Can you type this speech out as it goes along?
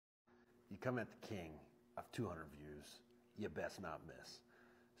you come at the king of 200 views, you best not miss.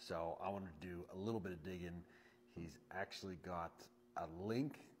 So I wanted to do a little bit of digging. He's actually got a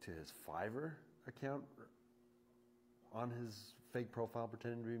link to his Fiverr account on his fake profile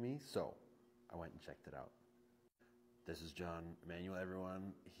pretending to be me. So I went and checked it out. This is John Emanuel,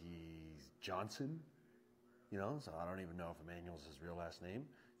 everyone. He's Johnson, you know, so I don't even know if Emanuel's his real last name.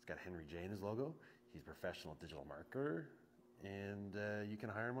 He's got Henry J in his logo. He's a professional digital marketer, and you can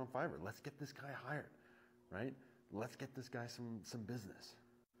hire him on Fiverr. Let's get this guy hired, right? Let's get this guy some business.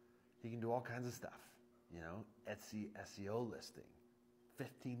 He can do all kinds of stuff, you know, Etsy SEO listing,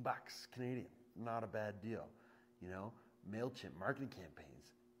 15 bucks Canadian, not a bad deal, you know, MailChimp marketing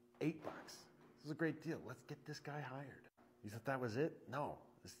campaigns, 8 bucks. This is a great deal. Let's get this guy hired. You thought that was it? No.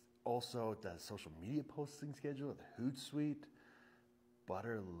 This also does social media posting schedule, the Hootsuite,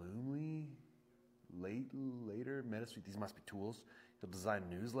 Butterloomly, later, MetaSuite. These must be tools. He'll design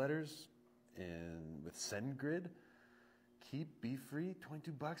newsletters and with SendGrid. Be free,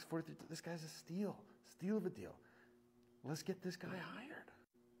 22 bucks, 43. This guy's a steal of a deal. Let's get this guy hired.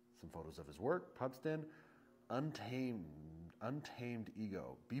 Some photos of his work, Pubstand, untamed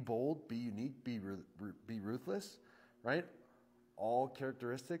ego. Be bold, be unique, be ruthless, right? All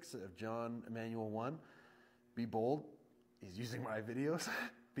characteristics of John Emanuel 1. Be bold. He's using my videos.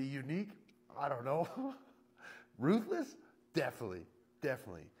 Be unique. I don't know. Ruthless? Definitely.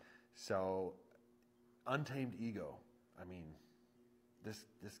 So, untamed ego. I mean, this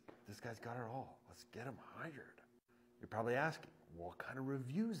guy's got it all. Let's get him hired. You're probably asking, what kind of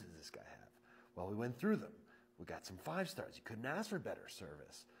reviews does this guy have? Well, we went through them. We got some 5 stars. You couldn't ask for better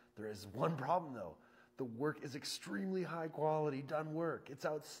service. There is one problem though. The work is extremely high quality done work. It's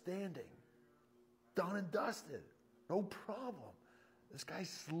outstanding. Done and dusted. No problem. This guy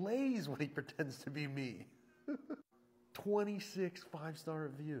slays when he pretends to be me. 26 5-star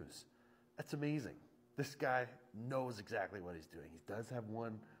reviews. That's amazing. This guy knows exactly what he's doing. He does have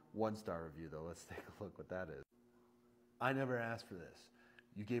one 1-star review though. Let's take a look what that is. I never asked for this.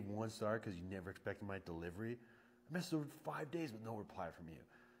 You gave 1 star because you never expected my delivery. I messaged over 5 days with no reply from you.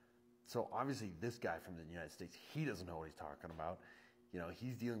 So obviously this guy from the United States, he doesn't know what he's talking about. You know,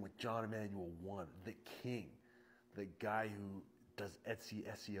 he's dealing with John Emanuel 1, the king, the guy who does Etsy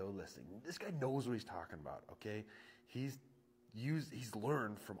SEO listing. This guy knows what he's talking about, okay? He's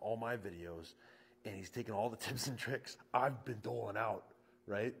learned from all my videos, and he's taken all the tips and tricks I've been doling out,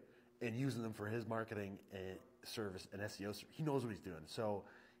 right? And using them for his marketing and service and SEO. He knows what he's doing. So,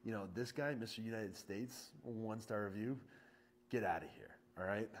 you know, this guy, Mr. United States, 1-star review, get out of here, all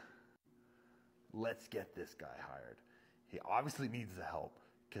right? Let's get this guy hired. He obviously needs the help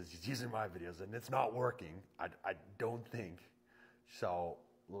because he's using my videos and it's not working, I don't think. So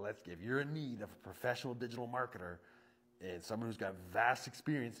if you're in need of a professional digital marketer and someone who's got vast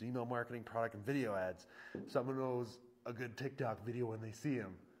experience in email marketing, product, and video ads, someone who knows a good TikTok video when they see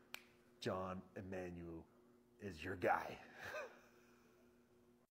him, John Emanuel is your guy.